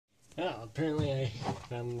Well, apparently I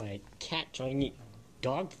found my cat trying to eat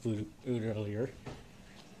dog food earlier.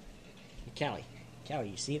 Calli, Calli,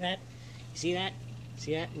 you see that? You see that?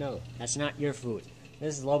 See that? No, that's not your food.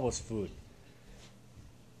 This is Lobo's food.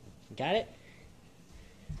 Got it?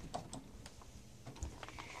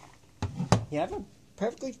 You have a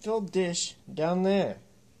perfectly filled dish down there.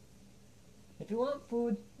 If you want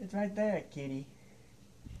food, it's right there, kitty.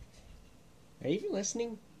 Are you even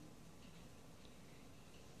listening?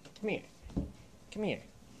 Come here. Come here.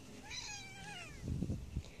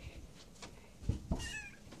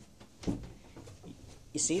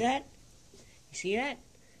 You see that? You see that?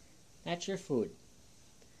 That's your food.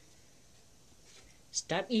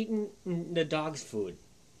 Stop eating the dog's food.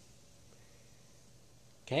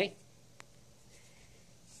 Okay?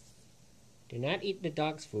 Do not eat the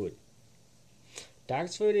dog's food.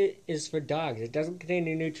 Dog's food is for dogs. It doesn't contain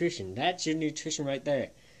any nutrition. That's your nutrition right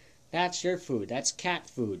there. That's your food. That's cat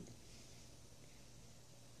food.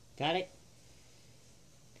 Got it?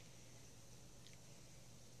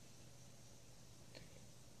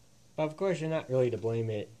 But of course, you're not really to blame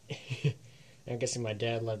it. I'm guessing my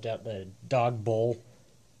dad left out the dog bowl.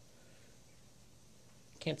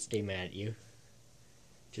 Can't stay mad at you.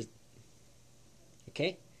 Just,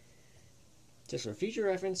 okay? Just for future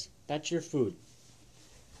reference, that's your food.